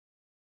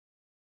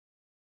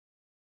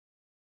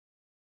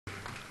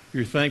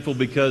You're thankful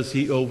because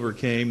he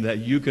overcame, that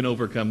you can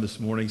overcome this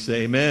morning.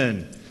 Say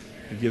amen.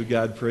 And give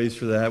God praise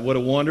for that. What a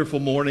wonderful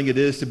morning it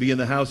is to be in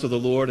the house of the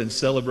Lord and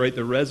celebrate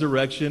the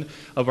resurrection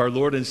of our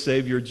Lord and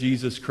Savior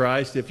Jesus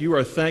Christ. If you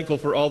are thankful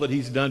for all that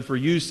he's done for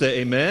you,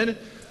 say amen.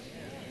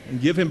 And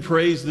give him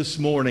praise this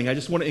morning. I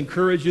just want to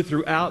encourage you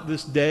throughout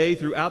this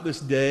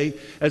day,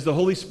 as the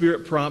Holy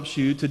Spirit prompts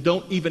you, to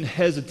don't even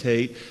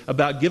hesitate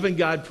about giving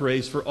God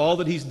praise for all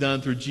that he's done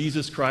through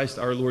Jesus Christ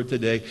our Lord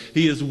today.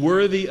 He is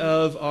worthy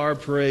of our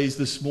praise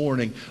this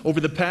morning.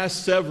 Over the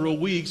past several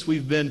weeks,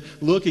 we've been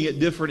looking at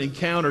different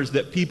encounters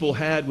that people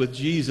had with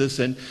Jesus,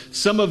 and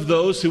some of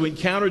those who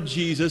encountered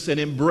Jesus and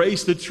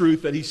embraced the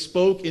truth that he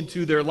spoke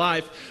into their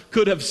life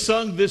could have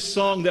sung this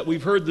song that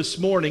we've heard this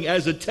morning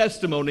as a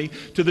testimony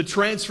to the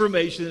transformation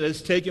that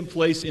has taken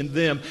place in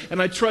them. And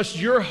I trust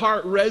your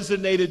heart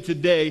resonated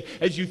today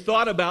as you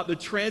thought about the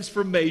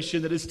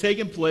transformation that has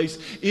taken place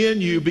in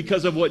you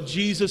because of what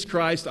Jesus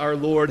Christ our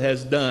Lord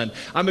has done.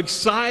 I'm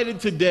excited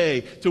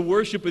today to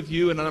worship with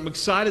you, and I'm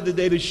excited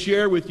today to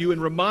share with you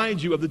and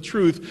remind you of the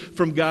truth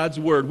from God's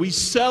Word. We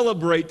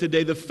celebrate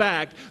today the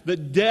fact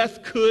that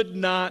death could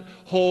not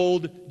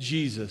hold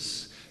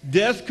Jesus.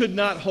 Death could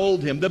not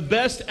hold him. The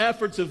best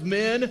efforts of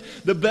men,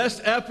 the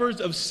best efforts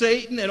of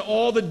Satan, and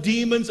all the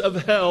demons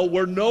of hell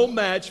were no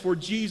match for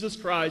Jesus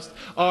Christ,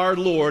 our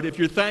Lord. If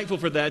you're thankful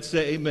for that,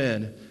 say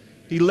amen.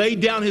 He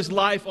laid down his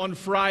life on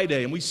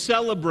Friday, and we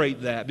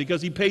celebrate that because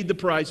he paid the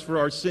price for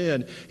our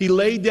sin. He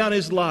laid down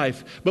his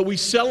life, but we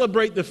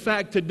celebrate the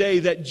fact today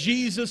that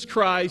Jesus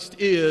Christ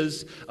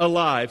is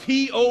alive.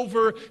 He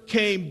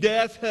overcame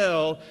death,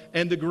 hell,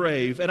 and the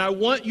grave. And I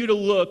want you to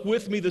look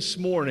with me this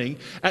morning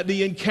at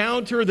the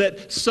encounter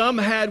that some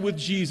had with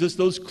Jesus,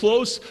 those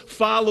close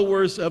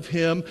followers of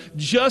him,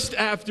 just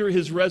after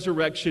his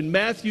resurrection.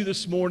 Matthew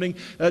this morning,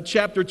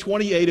 chapter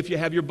 28, if you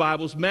have your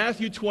Bibles,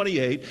 Matthew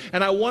 28.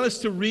 And I want us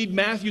to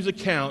read Matthew's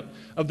account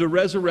of the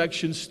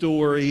resurrection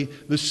story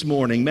this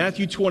morning.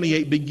 Matthew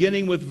 28,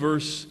 beginning with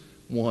verse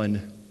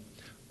 1.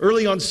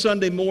 Early on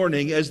Sunday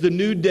morning, as the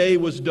new day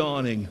was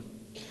dawning,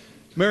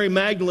 Mary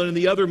Magdalene and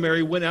the other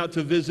Mary went out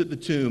to visit the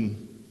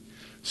tomb.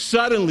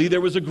 Suddenly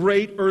there was a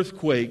great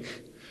earthquake,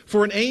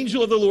 for an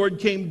angel of the Lord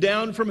came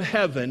down from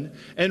heaven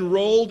and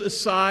rolled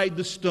aside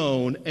the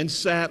stone and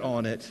sat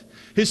on it.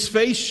 His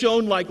face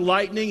shone like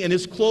lightning, and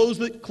his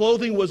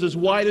clothing was as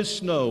white as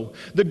snow.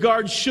 The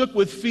guards shook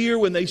with fear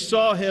when they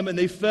saw him, and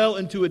they fell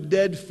into a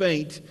dead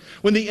faint.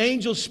 When the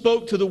angel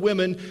spoke to the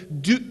women,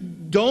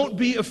 "Don't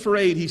be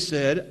afraid," he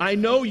said. I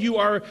know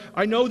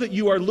that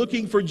you are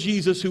looking for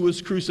Jesus who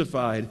was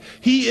crucified.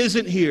 He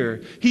isn't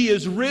here. He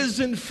is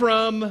risen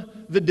from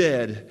the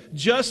dead,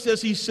 just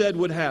as he said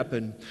would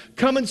happen.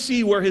 Come and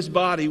see where his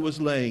body was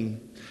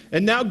laying.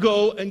 And now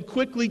go and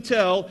quickly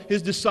tell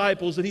his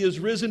disciples that he is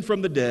risen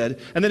from the dead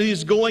and that he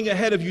is going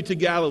ahead of you to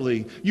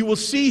Galilee. You will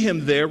see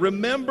him there.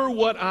 Remember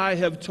what I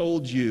have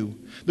told you.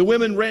 The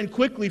women ran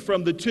quickly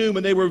from the tomb,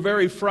 and they were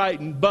very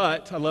frightened,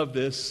 but, I love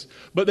this,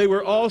 but they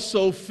were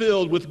also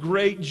filled with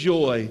great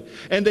joy.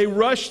 And they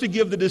rushed to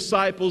give the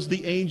disciples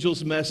the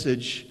angel's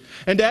message.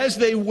 And as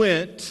they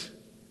went,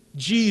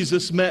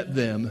 Jesus met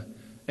them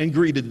and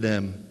greeted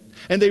them.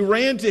 And they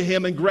ran to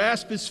him and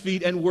grasped his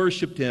feet and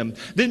worshiped him.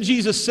 Then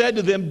Jesus said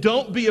to them,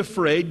 "Don't be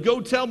afraid.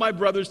 Go tell my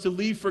brothers to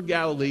leave for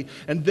Galilee,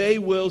 and they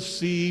will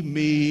see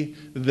me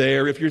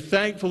there." If you're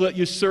thankful that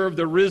you serve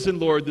the risen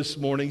Lord this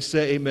morning,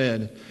 say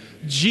amen.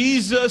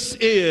 Jesus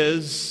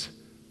is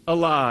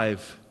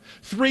alive.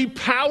 Three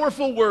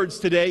powerful words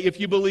today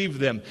if you believe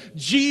them.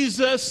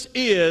 Jesus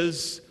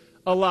is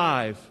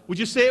alive. Would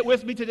you say it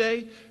with me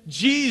today?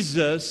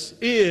 Jesus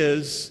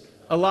is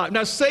alive.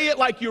 Now say it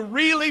like you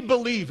really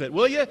believe it,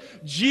 will you?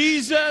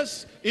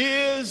 Jesus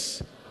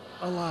is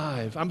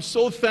alive. I'm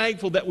so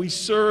thankful that we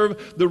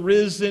serve the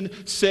risen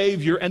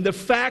Savior, and the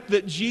fact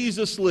that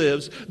Jesus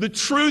lives, the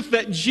truth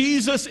that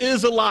Jesus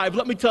is alive,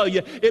 let me tell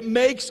you, it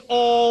makes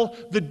all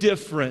the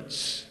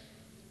difference.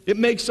 It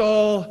makes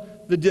all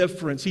the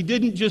difference. He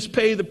didn't just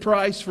pay the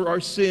price for our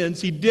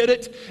sins. He did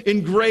it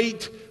in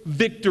great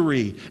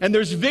victory. And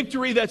there's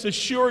victory that's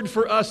assured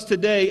for us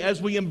today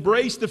as we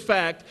embrace the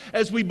fact,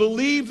 as we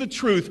believe the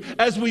truth,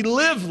 as we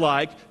live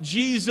like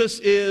Jesus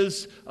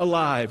is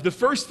alive. The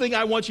first thing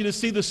I want you to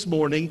see this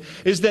morning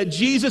is that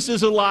Jesus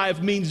is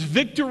alive means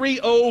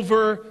victory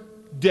over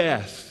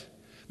death.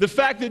 The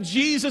fact that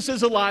Jesus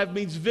is alive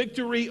means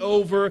victory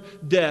over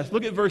death.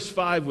 Look at verse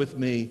 5 with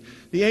me.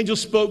 The angel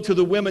spoke to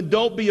the women.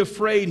 "Don't be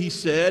afraid," he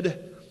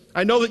said.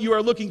 "I know that you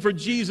are looking for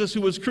Jesus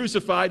who was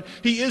crucified.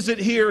 He isn't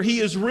here. He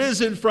is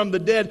risen from the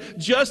dead,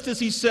 just as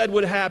he said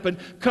would happen.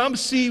 Come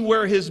see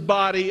where his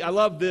body," I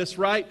love this,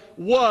 right,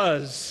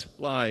 "was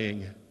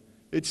lying.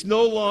 It's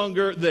no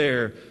longer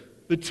there."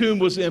 The tomb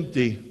was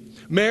empty.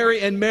 Mary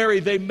and Mary,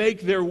 they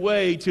make their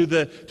way to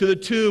the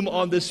tomb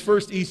on this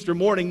first Easter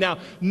morning. Now,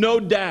 no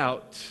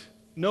doubt,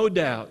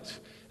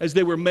 as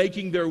they were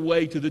making their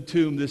way to the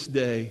tomb this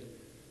day,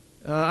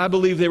 I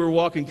believe they were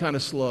walking kind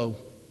of slow.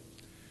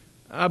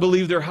 I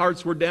believe their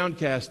hearts were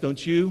downcast,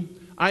 don't you?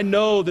 I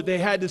know that they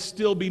had to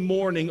still be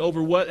mourning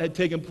over what had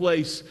taken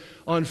place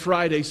on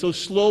Friday. So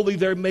slowly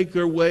they make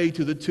their way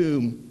to the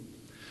tomb.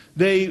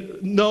 They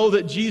know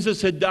that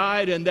Jesus had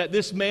died and that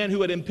this man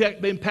who had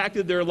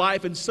impacted their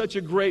life in such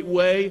a great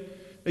way,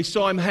 they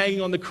saw him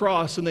hanging on the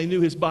cross and they knew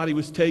his body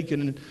was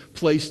taken and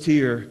placed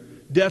here.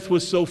 Death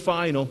was so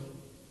final.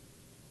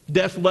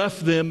 Death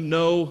left them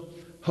no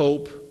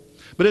hope.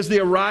 But as they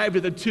arrived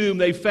at the tomb,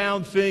 they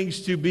found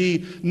things to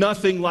be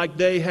nothing like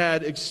they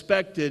had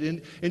expected.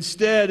 And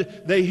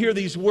instead, they hear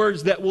these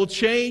words that will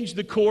change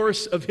the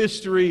course of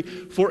history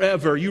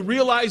forever. You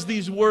realize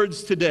these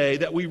words today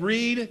that we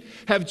read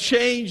have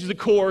changed the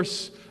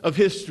course of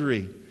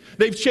history.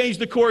 They've changed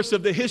the course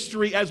of the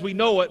history as we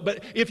know it.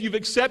 But if you've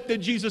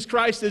accepted Jesus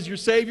Christ as your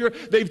Savior,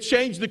 they've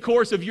changed the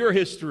course of your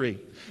history.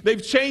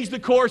 They've changed the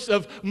course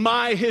of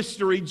my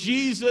history.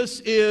 Jesus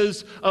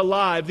is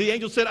alive. The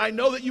angel said, I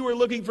know that you were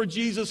looking for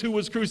Jesus who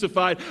was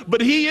crucified,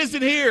 but he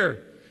isn't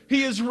here.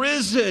 He is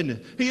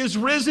risen. He is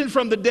risen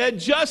from the dead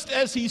just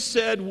as he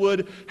said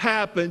would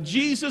happen.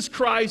 Jesus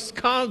Christ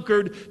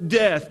conquered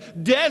death.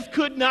 Death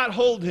could not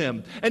hold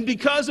him. And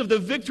because of the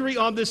victory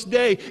on this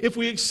day, if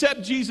we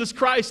accept Jesus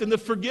Christ and the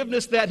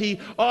forgiveness that he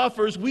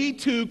offers, we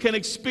too can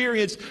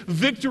experience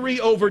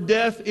victory over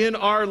death in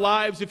our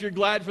lives. If you're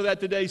glad for that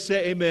today,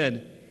 say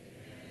amen.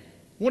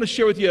 I want to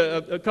share with you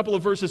a couple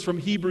of verses from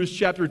Hebrews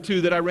chapter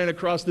 2 that I ran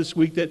across this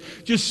week that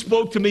just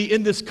spoke to me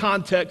in this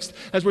context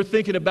as we're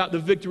thinking about the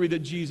victory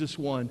that Jesus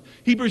won.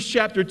 Hebrews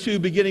chapter 2,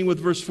 beginning with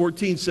verse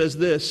 14, says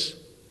this: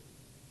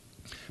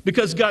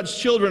 because God's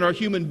children are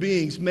human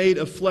beings made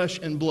of flesh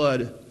and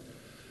blood,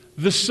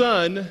 the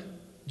Son,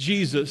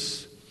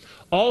 Jesus,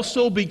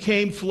 also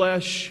became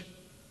flesh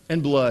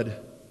and blood.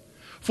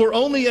 For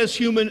only as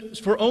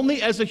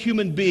a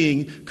human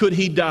being could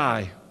he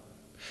die.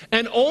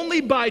 And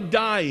only by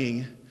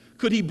dying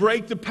could he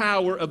break the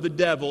power of the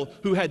devil,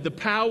 who had the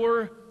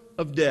power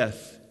of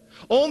death.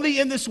 Only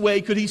in this way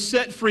could he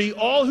set free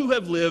all who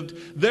have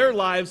lived their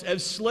lives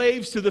as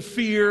slaves to the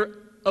fear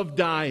of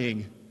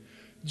dying.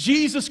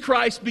 Jesus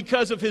Christ,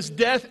 because of his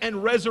death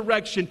and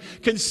resurrection,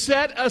 can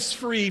set us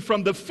free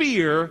from the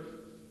fear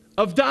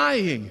of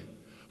dying,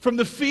 from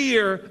the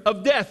fear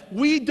of death.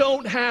 We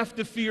don't have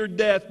to fear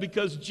death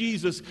because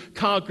Jesus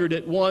conquered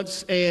it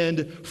once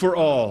and for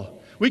all.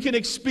 We can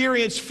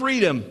experience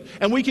freedom,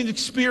 and we can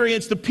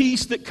experience the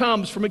peace that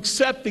comes from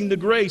accepting the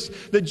grace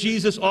that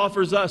Jesus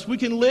offers us. We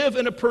can live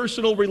in a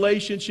personal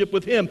relationship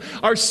with him.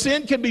 Our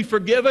sin can be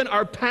forgiven,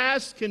 our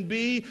past can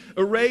be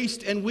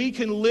erased, and we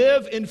can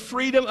live in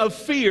freedom of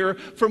fear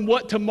from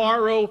what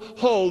tomorrow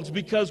holds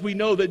because we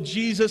know that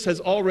Jesus has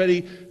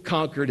already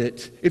conquered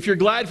it. If you're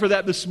glad for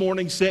that this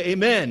morning, say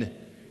amen. Amen.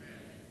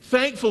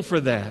 Thankful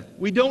for that.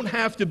 We don't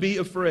have to be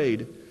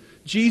afraid.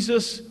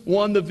 Jesus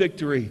won the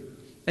victory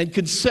and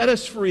can set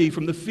us free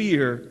from the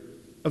fear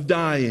of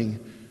dying.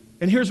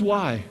 And here's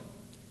why.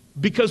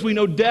 Because we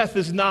know death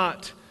is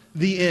not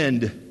the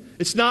end.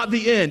 It's not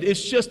the end.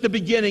 It's just the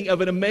beginning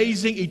of an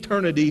amazing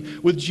eternity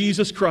with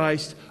Jesus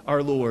Christ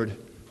our Lord.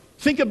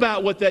 Think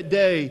about what that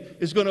day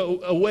is going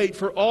to await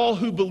for all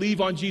who believe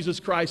on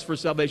Jesus Christ for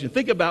salvation.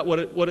 Think about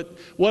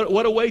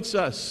what awaits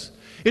us.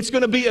 It's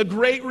going to be a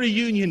great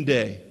reunion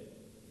day.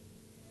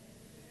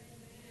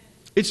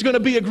 It's going to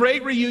be a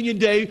great reunion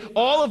day.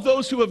 All of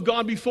those who have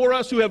gone before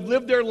us, who have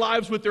lived their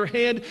lives with their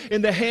hand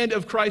in the hand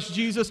of Christ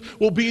Jesus,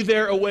 will be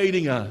there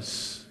awaiting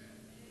us.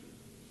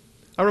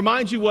 I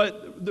remind you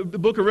what the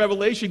book of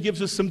Revelation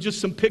gives us just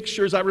some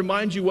pictures. I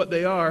remind you what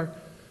they are.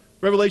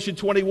 Revelation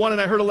 21,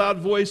 and I heard a loud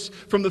voice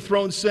from the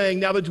throne saying,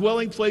 now the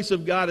dwelling place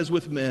of God is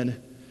with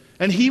men,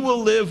 and he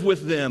will live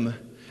with them,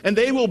 and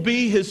they will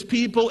be his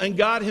people, and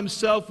God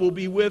himself will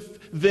be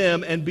with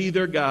them and be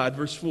their God.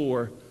 Verse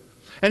 4.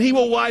 And he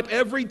will wipe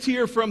every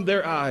tear from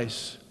their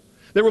eyes.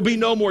 There will be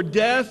no more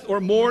death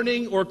or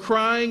mourning or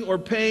crying or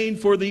pain,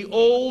 for the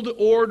old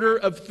order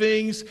of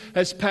things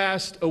has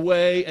passed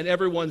away. And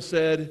everyone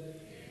said,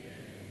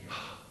 amen.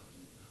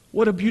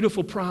 What a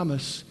beautiful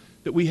promise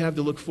that we have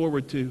to look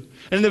forward to.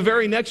 And in the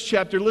very next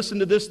chapter, listen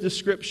to this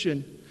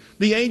description.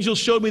 The angel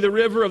showed me the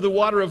river of the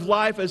water of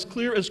life, as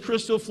clear as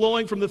crystal,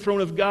 flowing from the throne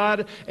of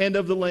God and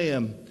of the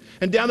Lamb.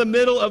 And down the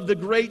middle of the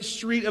great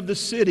street of the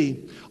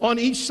city, on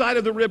each side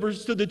of the river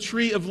stood the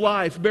tree of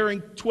life,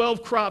 bearing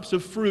 12 crops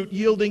of fruit,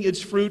 yielding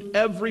its fruit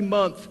every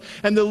month.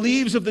 And the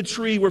leaves of the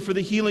tree were for the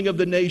healing of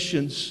the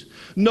nations.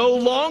 No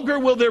longer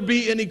will there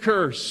be any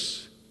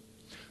curse.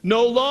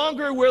 No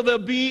longer will there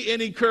be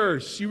any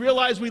curse. You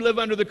realize we live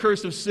under the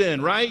curse of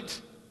sin,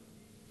 right?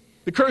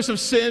 The curse of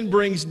sin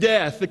brings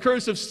death. The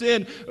curse of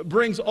sin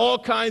brings all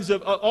kinds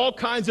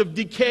of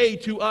decay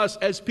to us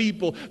as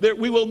people. That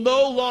we will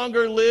no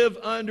longer live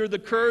under the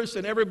curse.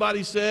 And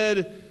everybody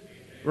said,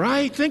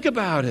 right? Think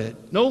about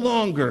it. No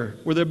longer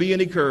will there be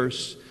any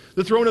curse.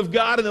 The throne of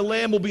God and the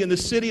Lamb will be in the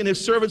city, and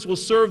his servants will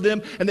serve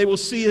them, and they will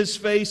see his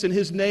face, and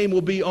his name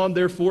will be on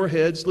their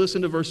foreheads.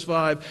 Listen to verse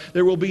 5.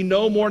 There will be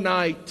no more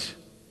night.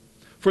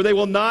 For they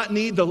will not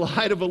need the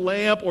light of a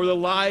lamp or the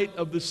light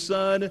of the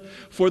sun,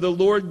 for the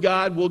Lord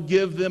God will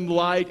give them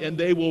light, and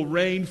they will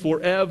reign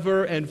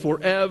forever and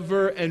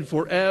forever and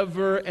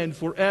forever and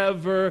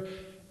forever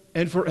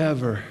and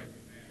forever.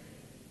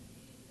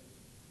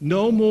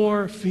 No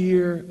more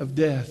fear of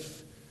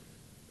death.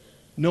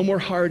 No more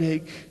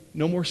heartache.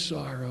 No more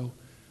sorrow.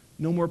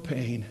 No more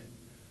pain.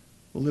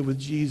 We'll live with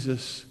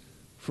Jesus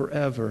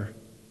forever.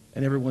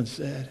 And everyone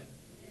said,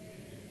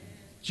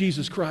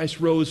 Jesus Christ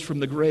rose from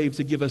the grave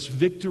to give us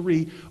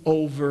victory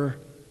over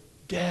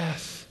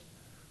death.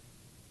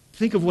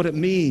 Think of what it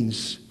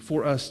means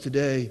for us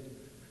today.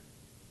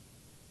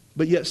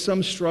 But yet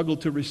some struggle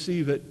to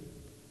receive it.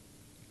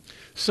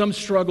 Some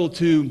struggle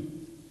to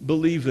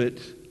believe it.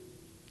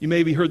 You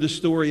maybe heard the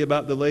story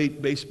about the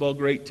late baseball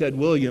great Ted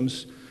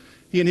Williams.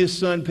 He and his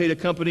son paid a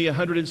company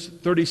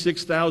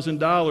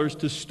 $136,000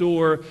 to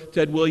store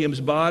Ted Williams'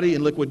 body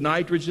in liquid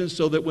nitrogen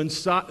so that when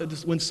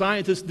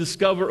scientists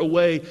discover a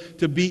way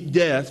to beat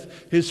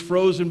death, his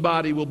frozen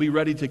body will be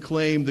ready to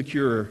claim the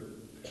cure.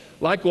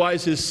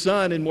 Likewise, his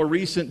son in more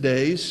recent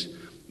days,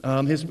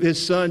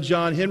 his son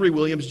John Henry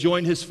Williams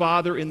joined his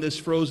father in this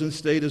frozen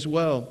state as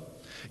well.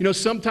 You know,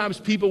 sometimes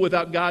people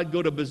without God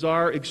go to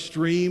bizarre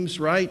extremes,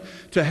 right,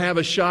 to have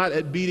a shot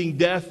at beating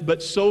death,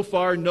 but so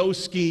far no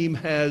scheme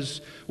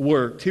has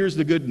worked. Here's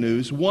the good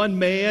news. One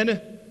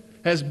man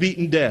has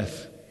beaten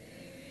death.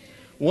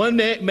 One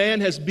man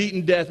has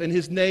beaten death, and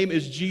his name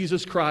is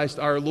Jesus Christ,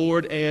 our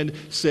Lord and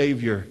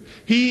Savior.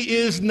 He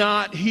is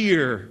not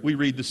here, we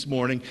read this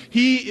morning.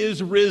 He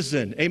is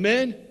risen.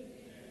 Amen?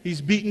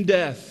 He's beaten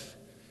death.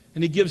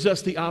 And he gives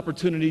us the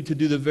opportunity to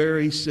do the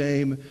very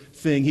same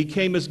thing. He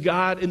came as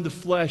God in the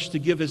flesh to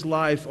give his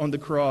life on the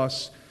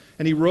cross.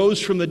 And he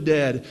rose from the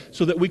dead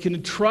so that we can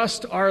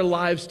entrust our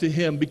lives to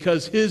him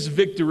because his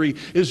victory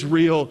is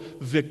real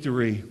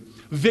victory.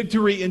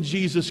 Victory in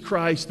Jesus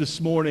Christ this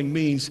morning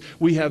means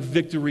we have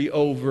victory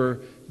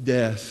over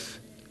death.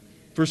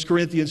 1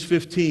 Corinthians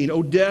 15,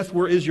 O death,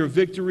 where is your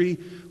victory?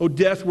 O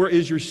death, where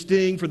is your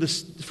sting? For the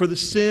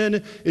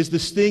sin is the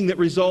sting that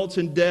results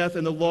in death,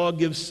 and the law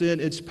gives sin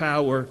its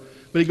power.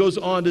 But he goes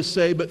on to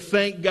say, but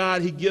thank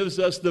God he gives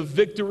us the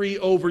victory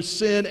over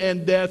sin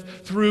and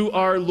death through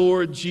our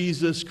Lord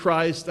Jesus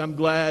Christ. I'm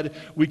glad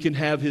we can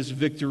have his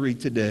victory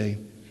today.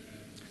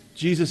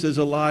 Jesus is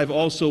alive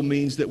also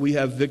means that we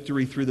have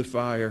victory through the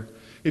fire.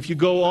 If you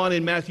go on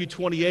in Matthew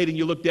 28 and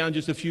you look down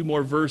just a few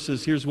more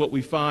verses, here's what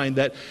we find,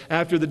 that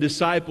after the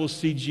disciples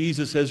see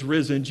Jesus has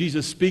risen,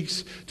 Jesus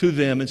speaks to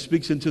them and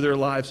speaks into their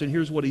lives. And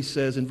here's what he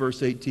says in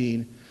verse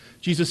 18.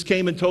 Jesus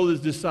came and told his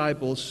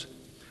disciples,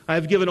 I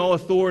have given all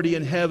authority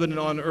in heaven and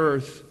on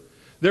earth.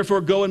 Therefore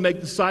go and make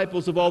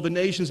disciples of all the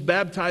nations,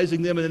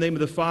 baptizing them in the name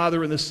of the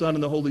Father and the Son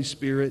and the Holy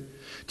Spirit.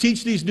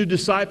 Teach these new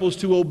disciples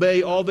to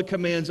obey all the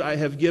commands I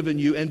have given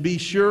you, and be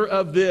sure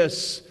of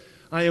this,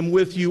 I am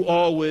with you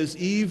always,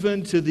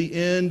 even to the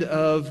end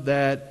of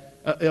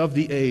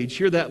the age.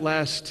 Hear that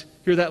last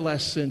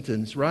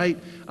sentence, right?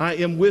 I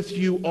am with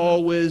you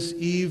always,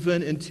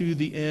 even unto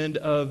the end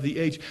of the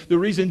age. The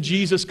reason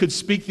Jesus could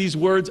speak these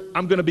words,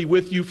 I'm going to be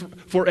with you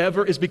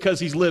forever, is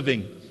because he's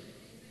living.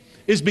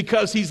 Is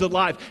because he's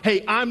alive.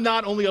 Hey, I'm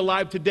not only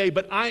alive today,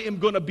 but I am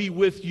going to be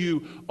with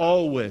you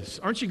always.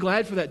 Aren't you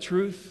glad for that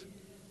truth?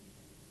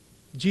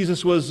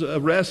 Jesus was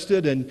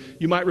arrested, and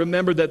you might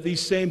remember that these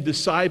same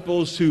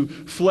disciples who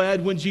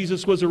fled when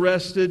Jesus was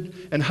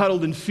arrested and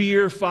huddled in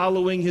fear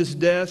following his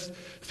death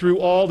through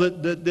all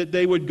that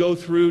they would go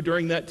through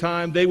during that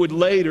time, they would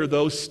later,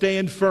 though,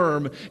 stand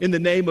firm in the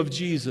name of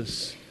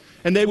Jesus.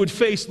 And they would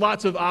face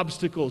lots of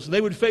obstacles. And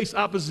they would face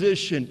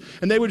opposition.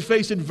 And they would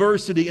face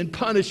adversity and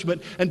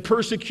punishment and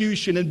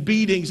persecution and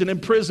beatings and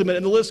imprisonment.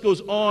 And the list goes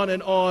on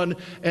and on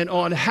and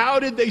on. How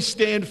did they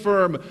stand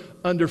firm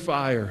under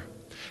fire?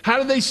 How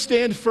did they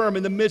stand firm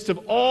in the midst of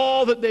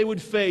all that they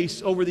would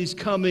face over these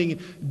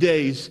coming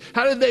days?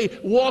 How did they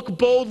walk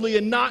boldly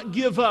and not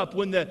give up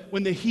when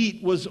the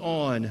heat was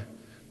on?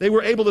 They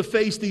were able to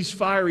face these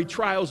fiery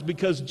trials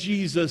because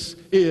Jesus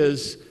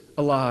is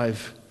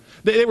alive.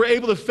 They were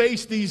able to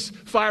face these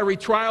fiery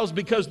trials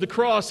because the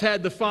cross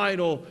had the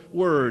final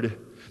word.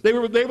 They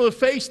were able to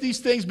face these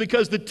things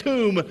because the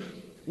tomb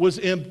was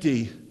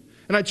empty.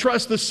 And I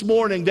trust this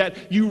morning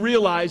that you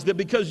realize that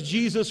because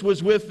Jesus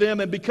was with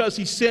them and because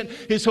he sent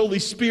his Holy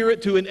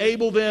Spirit to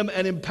enable them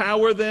and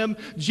empower them,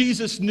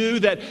 Jesus knew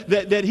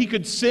that he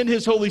could send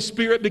his Holy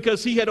Spirit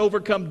because he had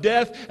overcome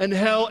death and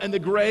hell and the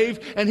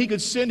grave, and he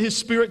could send his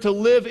Spirit to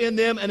live in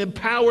them and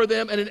empower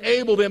them and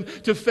enable them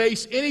to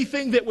face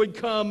anything that would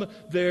come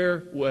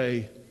their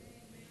way.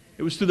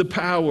 It was through the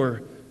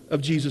power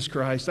of Jesus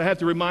Christ. I have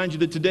to remind you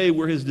that today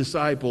we're his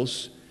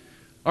disciples.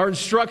 Our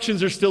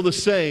instructions are still the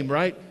same,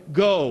 right?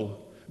 Go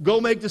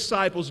make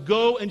disciples.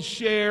 Go and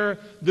share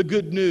the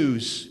good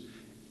news.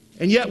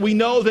 And yet we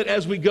know that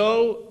as we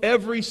go,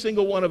 every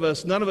single one of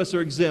us, none of us are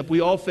exempt. We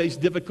all face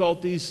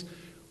difficulties.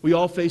 We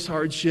all face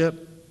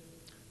hardship.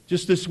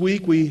 Just this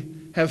week, we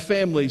have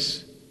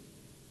families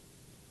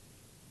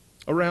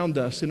around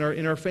us in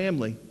our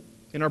family,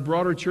 in our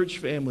broader church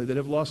family that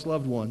have lost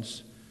loved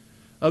ones.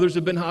 Others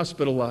have been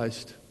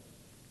hospitalized.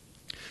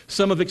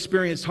 Some have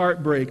experienced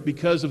heartbreak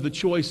because of the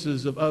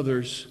choices of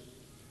others.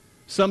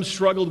 Some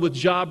struggled with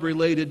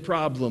job-related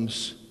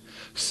problems.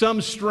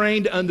 Some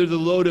strained under the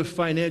load of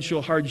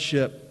financial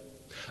hardship.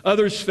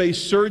 Others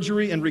faced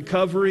surgery and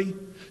recovery.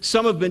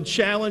 Some have been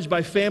challenged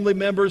by family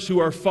members who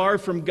are far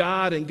from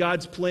God and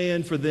God's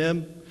plan for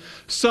them.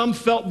 Some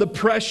felt the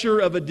pressure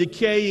of a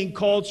decaying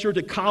culture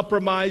to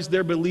compromise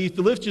their belief.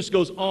 The list just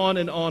goes on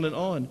and on and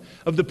on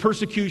of the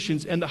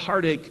persecutions and the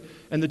heartache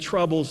and the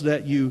troubles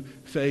that you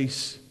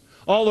face.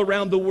 All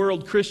around the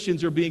world,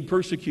 Christians are being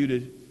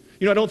persecuted.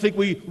 You know, I don't think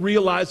we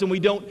realize, and we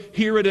don't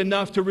hear it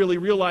enough to really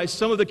realize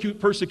some of the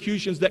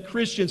persecutions that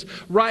Christians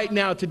right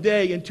now,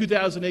 today in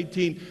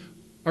 2018,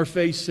 are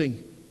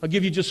facing. I'll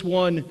give you just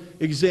one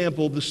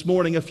example. This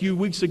morning, a few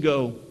weeks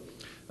ago,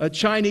 a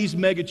Chinese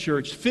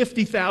megachurch,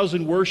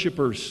 50,000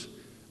 worshipers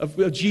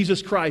of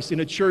Jesus Christ in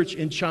a church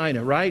in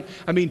China, right?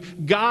 I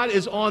mean, God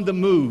is on the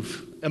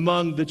move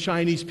among the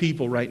Chinese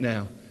people right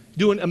now,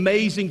 doing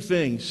amazing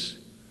things.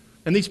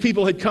 And these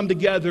people had come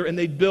together and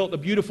they'd built a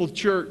beautiful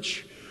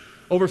church.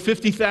 Over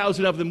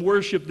 50,000 of them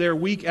worship there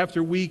week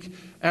after week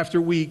after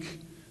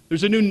week.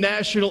 There's a new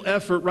national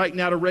effort right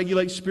now to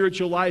regulate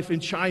spiritual life in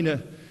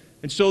China.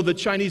 And so the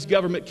Chinese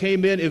government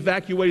came in,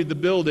 evacuated the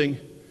building,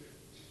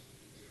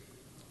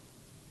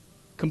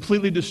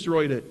 completely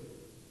destroyed it.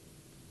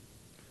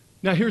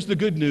 Now here's the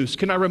good news.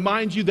 Can I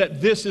remind you that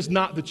this is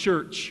not the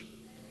church?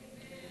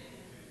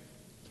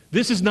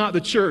 This is not the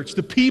church.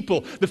 The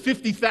people, the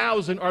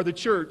 50,000 are the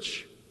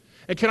church.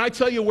 And can I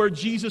tell you where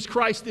Jesus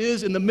Christ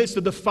is in the midst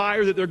of the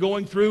fire that they're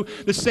going through?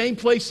 The same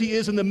place he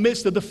is in the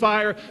midst of the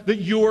fire that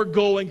you're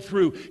going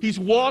through. He's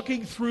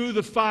walking through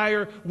the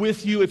fire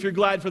with you. If you're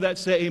glad for that,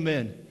 say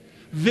amen.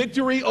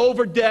 Victory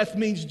over death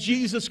means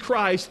Jesus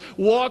Christ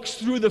walks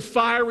through the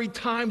fiery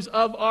times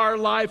of our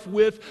life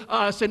with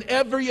us. And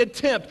every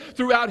attempt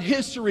throughout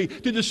history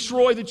to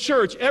destroy the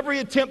church, every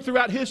attempt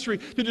throughout history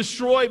to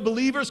destroy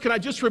believers, can I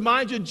just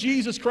remind you,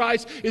 Jesus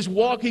Christ is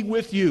walking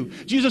with you.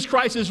 Jesus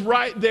Christ is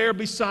right there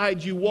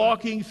beside you,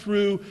 walking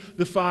through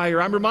the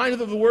fire. I'm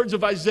reminded of the words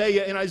of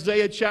Isaiah in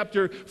Isaiah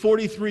chapter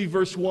 43,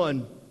 verse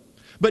 1.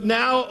 But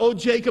now, O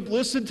Jacob,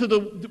 listen to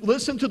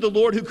the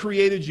Lord who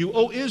created you.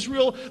 O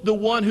Israel, the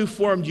one who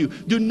formed you.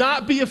 Do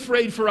not be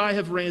afraid, for I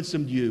have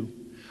ransomed you.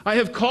 I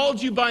have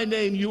called you by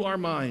name, you are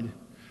mine.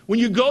 When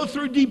you go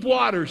through deep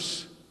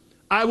waters,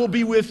 I will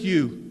be with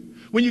you.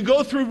 When you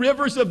go through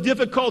rivers of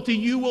difficulty,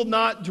 you will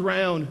not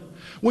drown.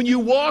 When you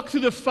walk through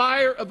the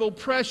fire of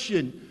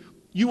oppression,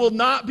 you will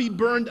not be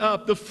burned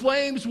up. The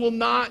flames will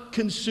not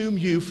consume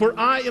you. For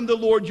I am the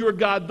Lord your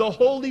God, the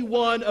Holy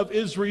One of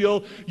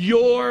Israel,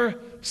 your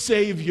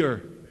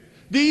Savior.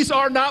 These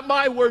are not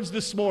my words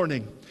this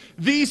morning.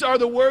 These are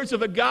the words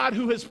of a God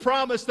who has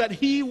promised that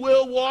he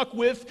will walk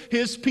with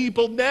his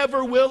people.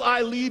 Never will I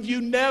leave you.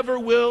 Never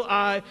will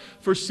I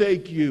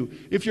forsake you.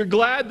 If you're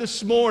glad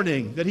this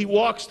morning that he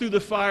walks through the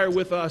fire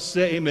with us,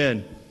 say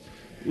amen.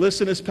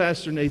 Listen as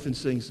Pastor Nathan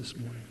sings this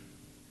morning.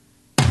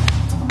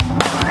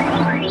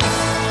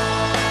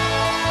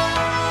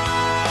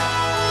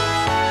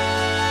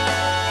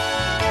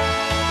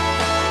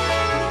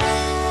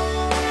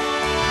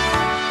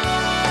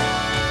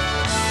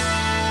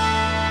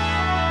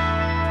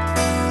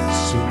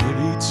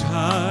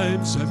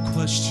 I've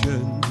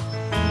questioned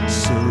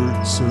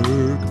certain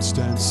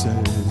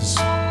circumstances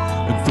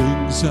and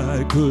things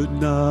I could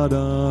not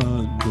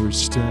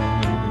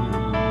understand.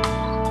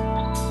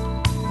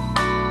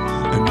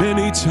 And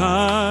many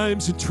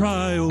times in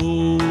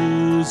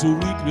trials, a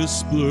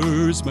weakness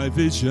blurs my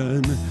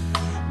vision.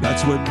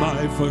 That's when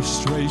my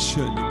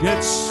frustration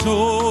gets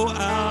so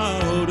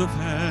out of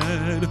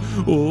hand.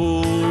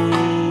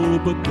 Oh,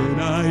 but then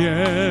I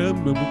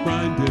am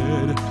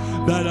reminded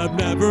that I've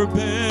never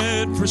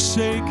been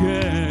forsaken,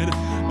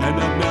 and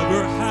I've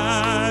never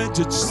had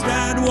to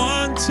stand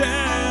one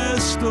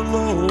test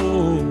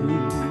alone.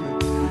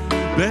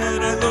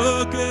 Then I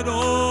look at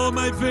all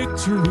my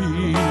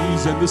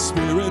victories, and the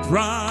Spirit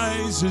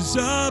rises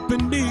up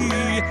in me,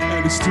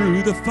 and it's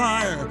through the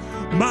fire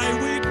my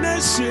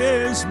weakness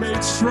is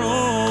made strong.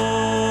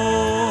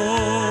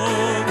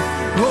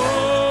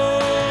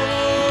 Oh,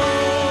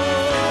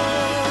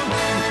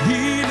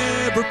 he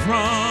never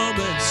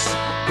promised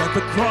that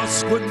the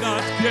cross would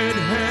not get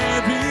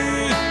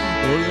heavy,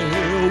 or the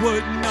hill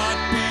would not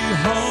be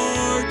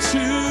hard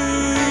to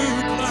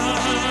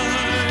climb.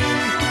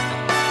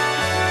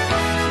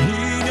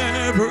 He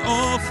never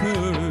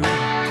offered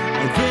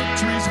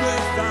victories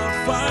without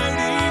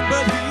fighting,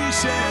 but he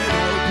said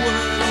it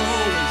would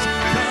always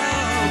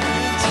come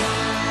in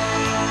time.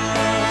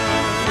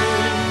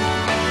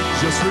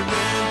 Just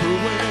remember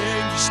when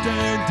you're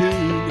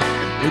standing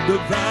in the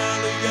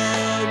valley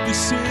of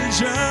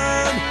decision,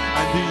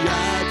 and the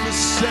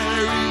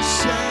adversary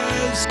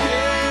says,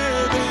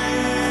 give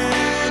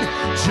in,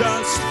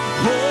 just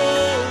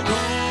hold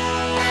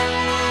on.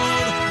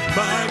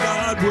 My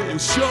God will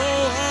show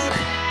up,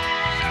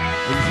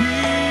 and he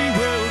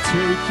will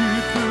take you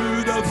through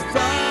the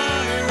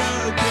fire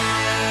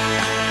again.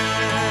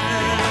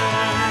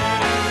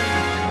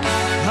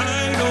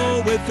 I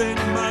within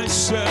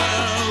myself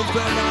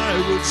that I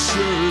would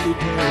surely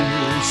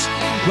perish.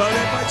 But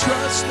if I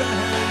trust the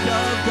hand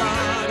of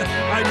God,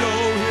 I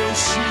know He'll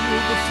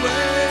shield the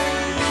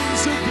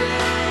flames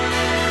again.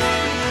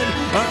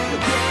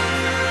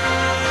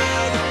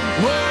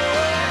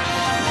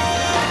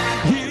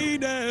 He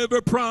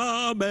never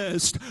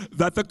promised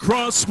that the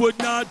cross would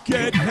not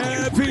get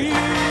heavy,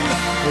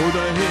 or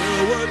the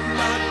hill would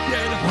not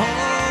get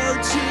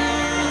hard to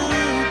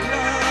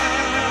climb.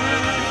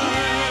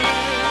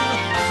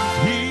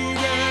 He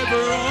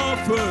never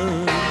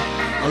offered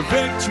our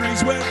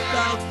victories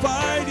without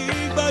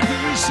fighting, but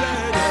He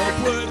said help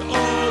would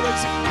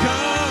always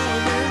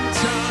come in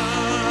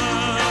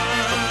time.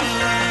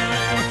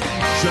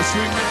 Just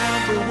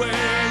remember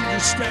when you're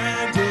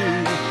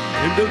standing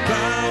in the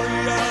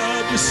valley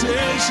of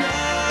decision,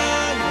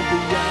 and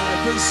the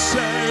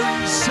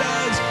adversary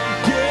says,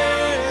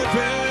 give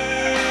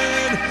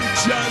in,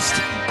 just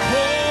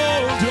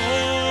hold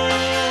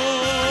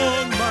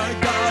on. My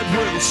God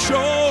will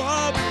show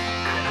up,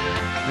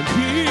 and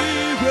He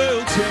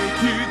will take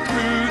you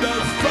through the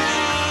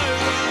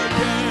fire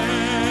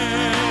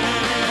again.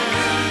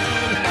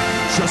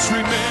 Just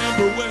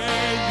remember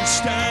when you're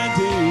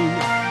standing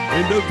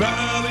in the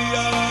valley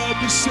of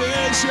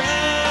decision,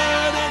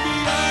 and the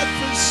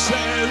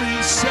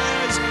adversary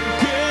says,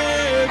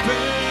 give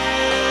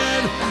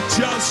in,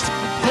 just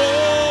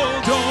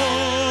hold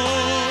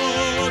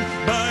on.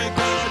 My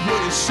God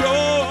will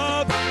show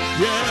up,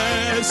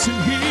 yes,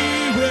 and He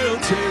will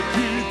take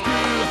you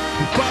through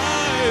the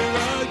fire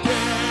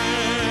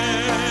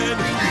again.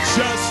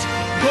 Just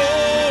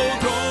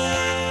hold on.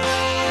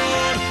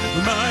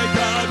 My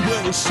God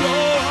will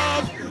show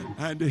up,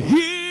 and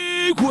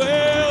He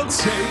will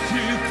take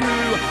you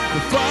through the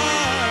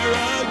fire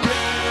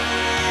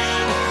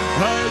again,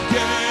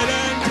 again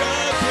and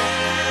again,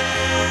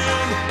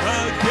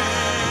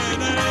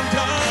 again and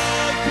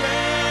again.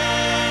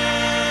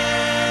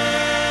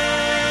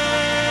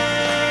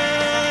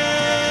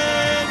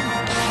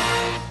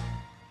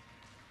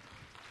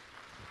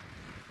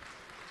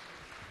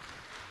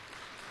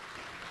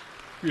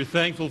 If you're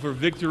thankful for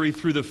victory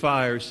through the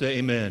fire, say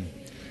amen.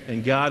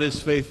 And God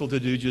is faithful to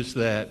do just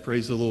that.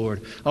 Praise the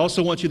Lord. I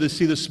also want you to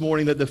see this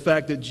morning that the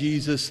fact that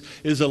Jesus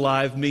is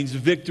alive means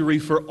victory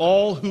for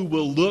all who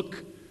will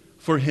look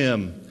for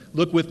Him.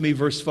 Look with me,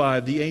 verse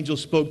 5. The angel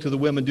spoke to the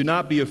women, do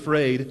not be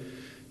afraid.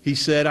 He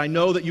said, I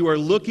know that you are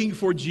looking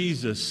for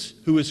Jesus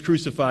who is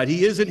crucified.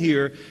 He isn't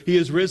here. He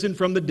is risen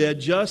from the dead,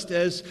 just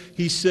as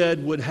He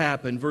said would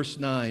happen. Verse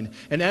 9.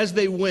 And as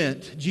they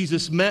went,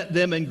 Jesus met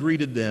them and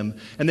greeted them.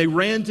 And they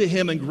ran to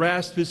Him and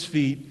grasped His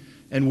feet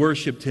and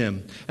worshiped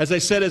Him. As I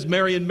said, as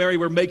Mary and Mary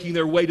were making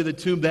their way to the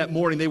tomb that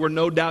morning, they were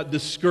no doubt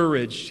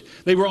discouraged.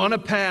 They were on a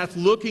path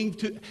looking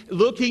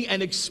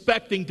and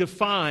expecting to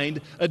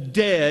find a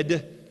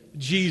dead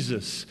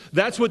Jesus.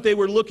 That's what they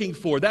were looking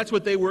for. That's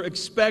what they were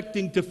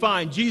expecting to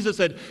find. Jesus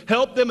had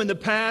helped them in the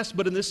past,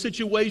 but in this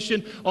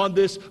situation, on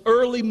this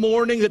early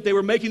morning that they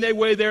were making their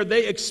way there,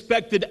 they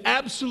expected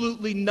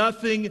absolutely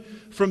nothing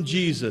from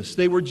Jesus.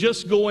 They were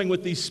just going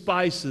with these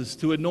spices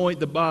to anoint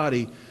the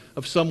body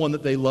of someone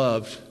that they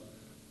loved.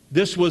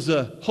 This was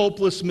a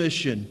hopeless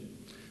mission.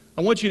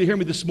 I want you to hear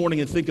me this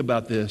morning and think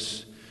about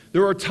this.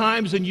 There are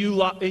times in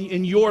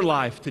your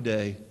life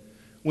today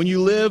when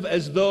you live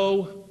as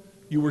though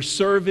you were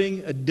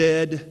serving a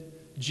dead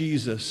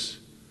Jesus.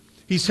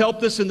 He's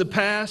helped us in the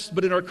past,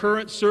 but in our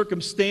current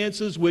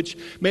circumstances, which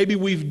maybe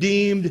we've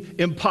deemed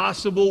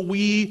impossible,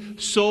 we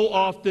so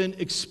often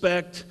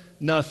expect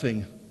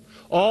nothing.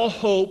 All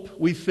hope,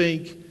 we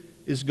think,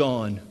 is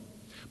gone.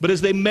 But as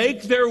they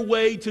make their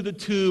way to the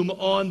tomb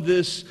on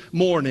this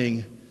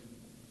morning,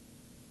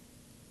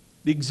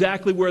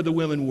 exactly where the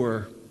women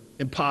were,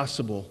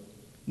 impossible,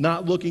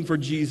 not looking for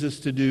Jesus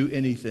to do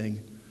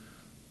anything.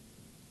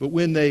 But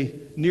when they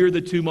near the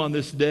tomb on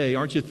this day,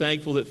 aren't you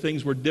thankful that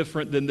things were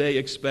different than they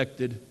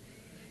expected?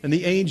 And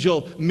the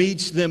angel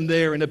meets them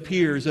there and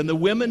appears, and the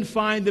women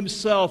find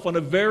themselves on a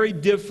very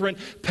different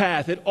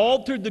path. It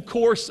altered the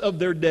course of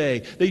their day.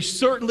 They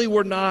certainly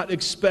were not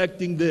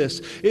expecting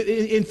this.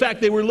 In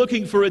fact, they were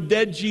looking for a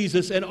dead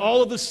Jesus, and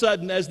all of a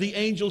sudden, as the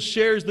angel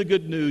shares the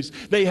good news,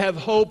 they have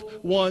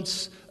hope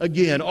once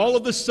again. All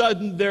of a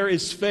sudden, there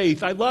is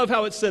faith. I love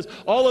how it says,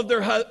 all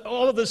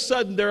of a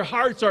sudden, their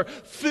hearts are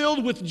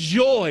filled with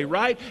joy,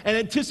 right? And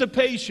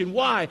anticipation.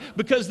 Why?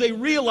 Because they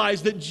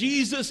realize that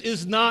Jesus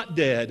is not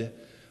dead,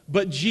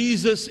 but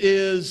Jesus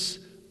is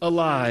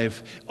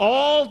alive.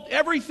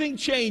 Everything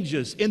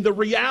changes in the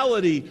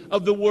reality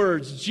of the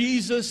words,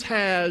 Jesus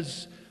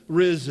has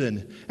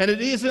risen. And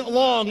it isn't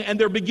long, and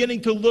they're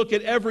beginning to look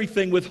at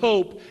everything with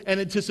hope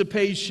and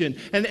anticipation.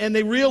 And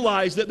they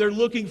realize that they're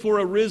looking for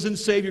a risen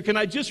Savior. Can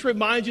I just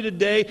remind you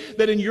today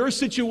that in your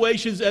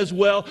situations as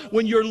well,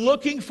 when you're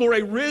looking for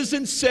a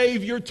risen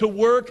Savior to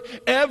work,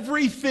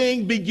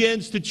 everything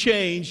begins to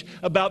change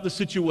about the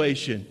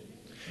situation.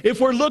 If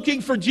we're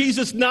looking for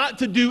Jesus not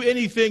to do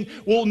anything,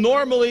 well,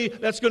 normally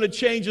that's going to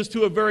change us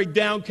to a very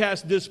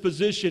downcast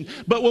disposition.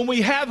 But when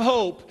we have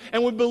hope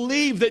and we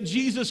believe that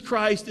Jesus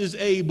Christ is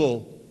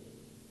able,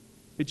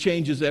 It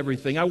changes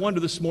everything. I wonder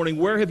this morning,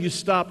 where have you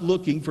stopped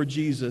looking for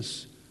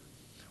Jesus?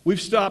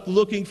 We've stopped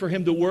looking for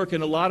him to work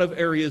in a lot of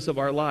areas of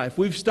our life.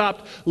 We've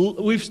stopped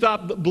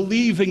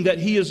believing that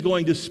he is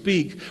going to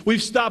speak.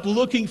 We've stopped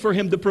looking for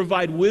him to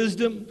provide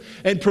wisdom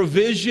and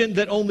provision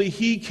that only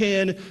he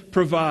can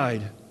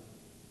provide.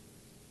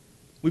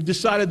 We've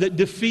decided that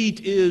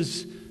defeat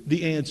is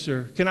the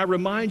answer. Can I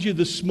remind you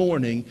this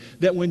morning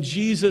that when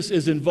Jesus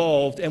is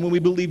involved and when we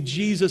believe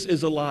Jesus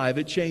is alive,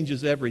 it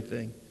changes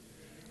everything.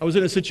 I was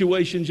in a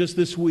situation just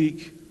this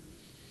week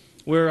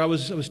where I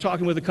was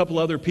talking with a couple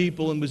other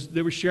people, and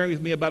they were sharing with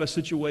me about a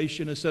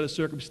situation, a set of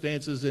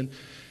circumstances, and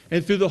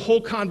through the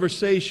whole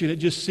conversation, it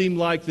just seemed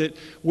like that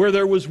where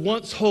there was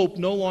once hope,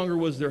 no longer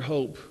was there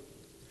hope.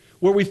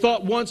 Where we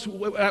thought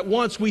at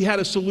once we had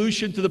a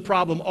solution to the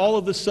problem, all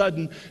of a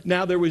sudden,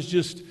 now there was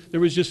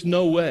just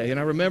no way. And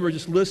I remember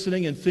just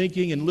listening and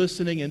thinking and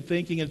listening and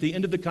thinking. At the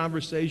end of the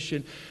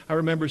conversation, I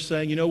remember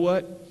saying, you know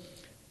what?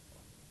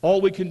 All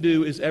we can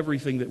do is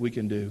everything that we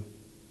can do.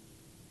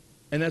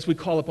 And as we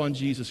call upon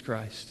Jesus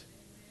Christ.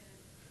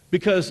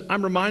 Because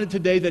I'm reminded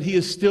today that he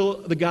is still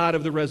the God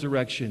of the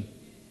resurrection.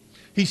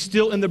 He's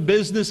still in the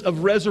business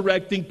of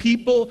resurrecting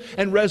people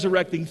and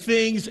resurrecting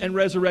things and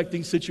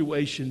resurrecting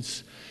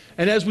situations.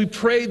 And as we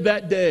prayed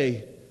that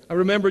day, I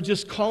remember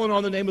just calling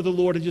on the name of the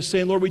Lord and just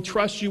saying, Lord, we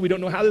trust you. We don't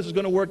know how this is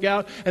going to work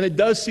out. And it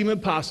does seem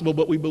impossible,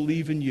 but we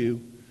believe in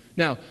you.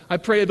 Now, I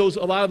pray a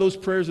lot of those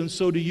prayers, and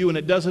so do you, and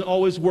it doesn't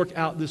always work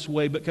out this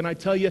way. But can I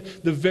tell you,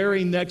 the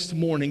very next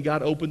morning,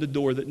 God opened the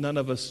door that none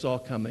of us saw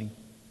coming.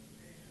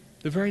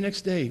 The very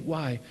next day.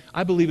 Why?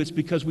 I believe it's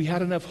because we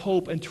had enough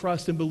hope and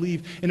trust and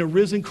belief in a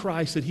risen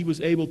Christ that he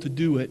was able to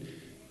do it,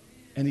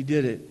 and he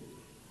did it.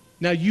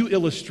 Now, you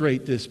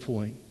illustrate this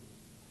point.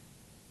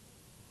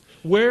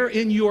 Where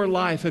in your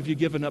life have you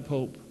given up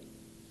hope?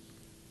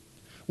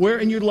 Where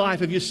in your life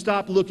have you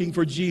stopped looking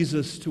for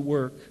Jesus to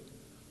work?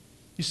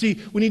 You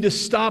see, we need to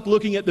stop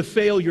looking at the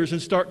failures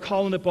and start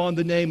calling upon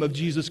the name of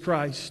Jesus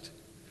Christ.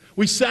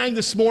 We sang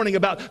this morning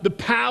about the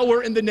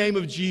power in the name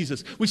of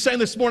Jesus. We sang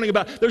this morning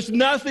about there's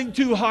nothing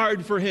too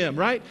hard for him,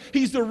 right?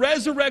 He's the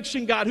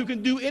resurrection God who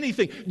can do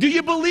anything. Do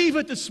you believe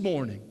it this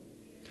morning?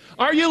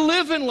 Are you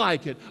living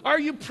like it? Are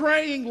you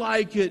praying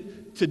like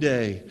it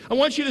today? I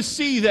want you to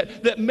see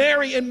that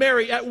Mary and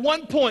Mary, at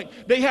one point,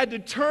 they had to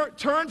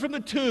turn from the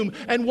tomb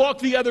and walk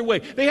the other way.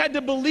 They had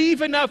to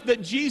believe enough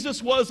that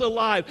Jesus was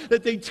alive,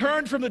 that they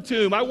turned from the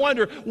tomb. I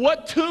wonder,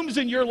 what tombs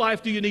in your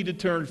life do you need to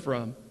turn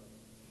from?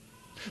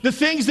 The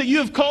things that you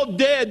have called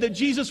dead that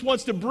Jesus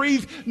wants to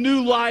breathe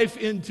new life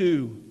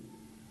into.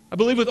 I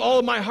believe with all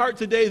of my heart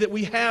today that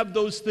we have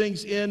those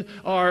things in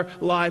our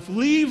life.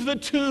 Leave the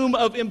tomb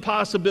of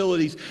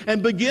impossibilities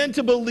and begin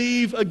to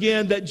believe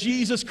again that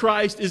Jesus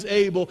Christ is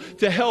able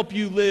to help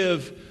you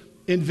live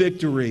in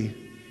victory.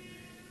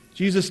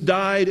 Jesus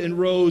died and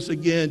rose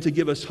again to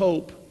give us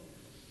hope.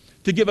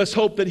 To give us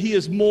hope that he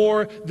is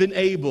more than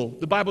able.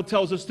 The Bible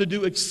tells us to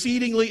do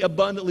exceedingly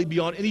abundantly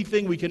beyond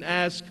anything we can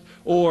ask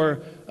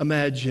or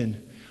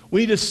imagine. We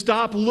need to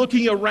stop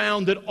looking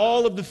around at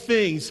all of the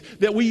things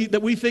that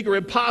we think are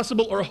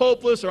impossible or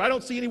hopeless, or I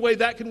don't see any way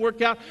that can work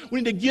out.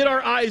 We need to get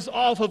our eyes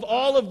off of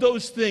all of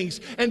those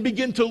things and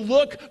begin to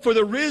look for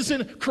the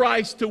risen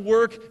Christ to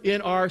work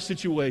in our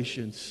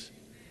situations.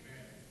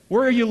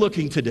 Where are you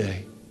looking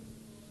today?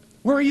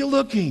 Where are you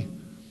looking?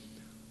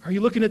 Are you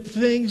looking at the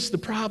things, the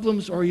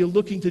problems, or are you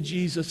looking to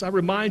Jesus? I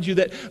remind you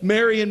that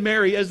Mary and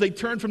Mary, as they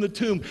turned from the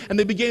tomb and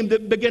they began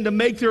to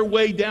make their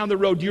way down the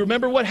road, do you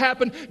remember what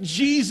happened?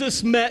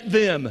 Jesus met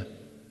them.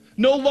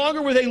 No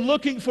longer were they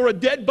looking for a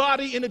dead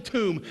body in a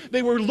tomb.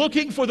 They were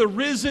looking for the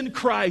risen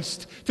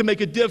Christ to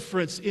make a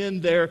difference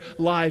in their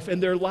life.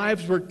 And their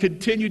lives were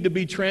continued to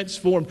be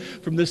transformed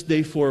from this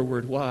day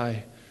forward.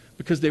 Why?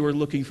 Because they were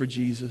looking for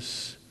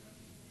Jesus.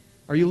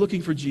 Are you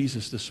looking for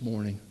Jesus this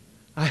morning?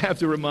 I have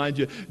to remind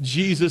you,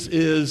 Jesus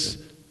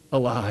is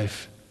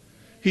alive.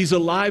 He's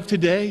alive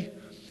today.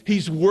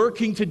 He's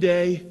working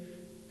today.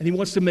 And he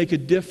wants to make a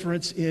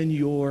difference in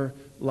your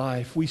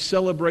life. We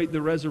celebrate the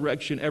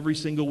resurrection every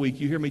single week.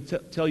 You hear me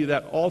tell you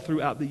that all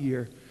throughout the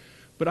year.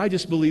 But I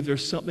just believe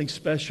there's something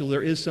special.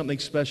 There is something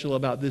special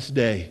about this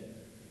day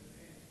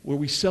where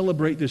we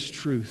celebrate this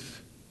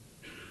truth.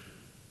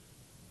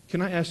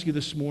 Can I ask you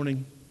this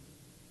morning,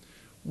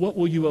 what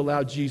will you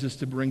allow Jesus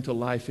to bring to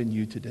life in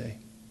you today?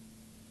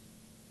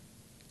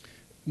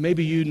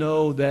 Maybe you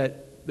know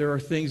that there are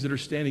things that are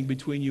standing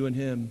between you and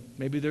him.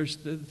 Maybe there's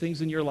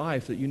things in your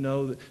life that you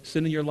know,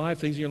 sin in your life,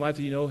 things in your life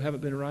that you know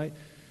haven't been right.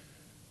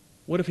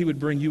 What if he would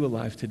bring you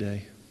alive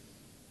today?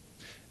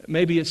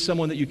 Maybe it's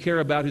someone that you care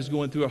about who's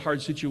going through a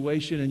hard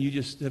situation and you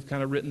just have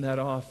kind of written that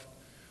off.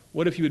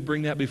 What if you would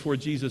bring that before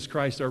Jesus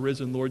Christ, our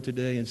risen Lord,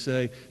 today and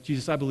say,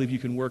 Jesus, I believe you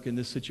can work in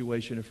this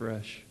situation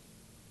afresh.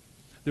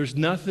 There's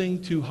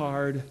nothing too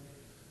hard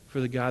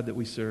for the God that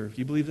we serve. Do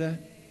you believe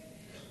that?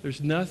 There's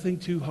nothing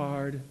too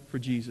hard for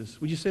Jesus.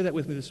 Would you say that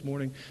with me this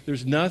morning?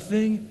 There's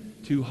nothing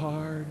too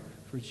hard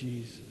for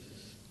Jesus.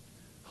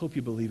 Hope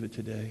you believe it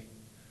today.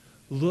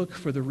 Look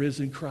for the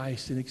risen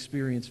Christ and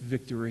experience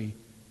victory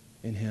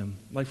in him.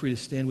 I'd like for you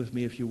to stand with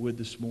me if you would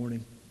this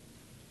morning.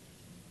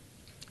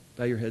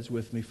 Bow your heads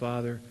with me,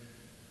 Father.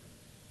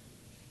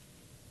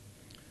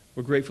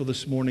 We're grateful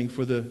this morning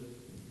for the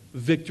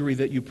victory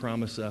that you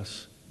promise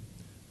us.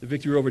 The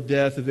victory over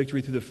death, the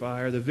victory through the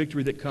fire, the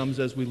victory that comes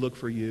as we look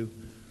for you.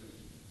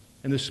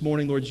 And this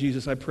morning, Lord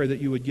Jesus, I pray that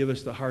you would give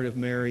us the heart of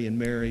Mary and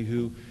Mary,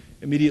 who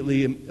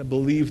immediately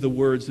believed the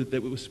words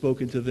that was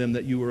spoken to them,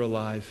 that you were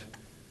alive,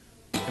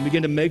 and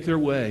begin to make their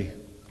way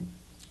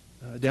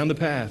down the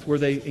path where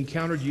they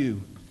encountered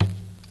you.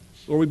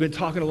 Lord, we've been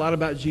talking a lot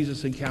about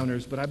Jesus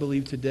encounters, but I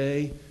believe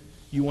today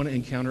you want to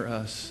encounter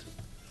us.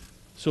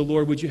 So,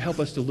 Lord, would you help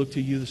us to look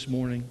to you this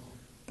morning?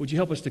 Would you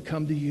help us to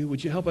come to you?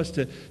 Would you help us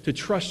to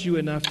trust you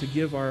enough to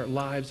give our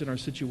lives and our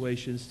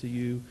situations to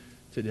you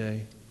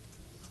today?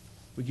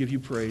 We give you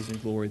praise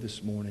and glory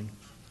this morning.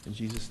 In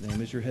Jesus'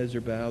 name, as your heads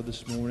are bowed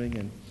this morning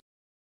and